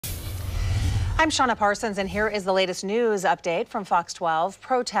I'm Shauna Parsons, and here is the latest news update from Fox 12.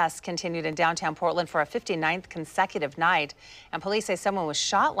 Protests continued in downtown Portland for a 59th consecutive night, and police say someone was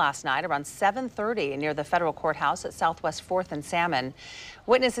shot last night around 7:30 near the federal courthouse at Southwest 4th and Salmon.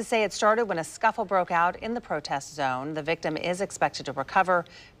 Witnesses say it started when a scuffle broke out in the protest zone. The victim is expected to recover.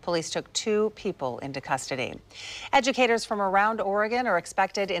 Police took 2 people into custody. Educators from around Oregon are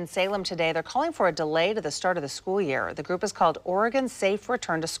expected in Salem today. They're calling for a delay to the start of the school year. The group is called Oregon Safe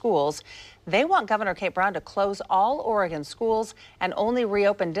Return to Schools. They want Governor Kate Brown to close all Oregon schools and only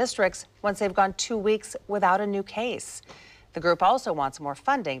reopen districts once they've gone 2 weeks without a new case. The group also wants more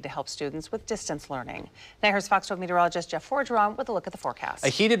funding to help students with distance learning. Now here's Fox 12 meteorologist Jeff Forgeron with a look at the forecast. A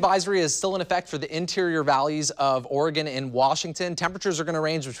heat advisory is still in effect for the interior valleys of Oregon and Washington. Temperatures are going to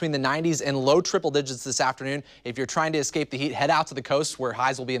range between the 90s and low triple digits this afternoon. If you're trying to escape the heat, head out to the coast where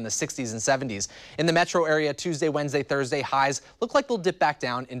highs will be in the 60s and 70s. In the metro area, Tuesday, Wednesday, Thursday, highs look like they'll dip back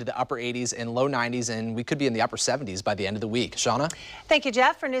down into the upper 80s and low 90s, and we could be in the upper 70s by the end of the week. Shauna? Thank you,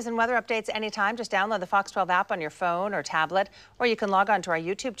 Jeff. For news and weather updates anytime, just download the Fox 12 app on your phone or tablet, or you can log on to our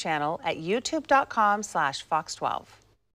YouTube channel at youtube.com/Fox12.